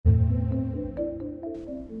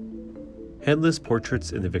Headless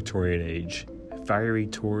portraits in the Victorian age, fiery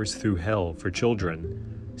tours through hell for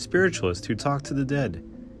children, spiritualists who talk to the dead,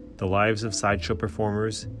 the lives of sideshow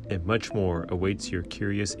performers, and much more awaits your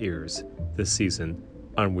curious ears this season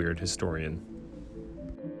on Weird Historian.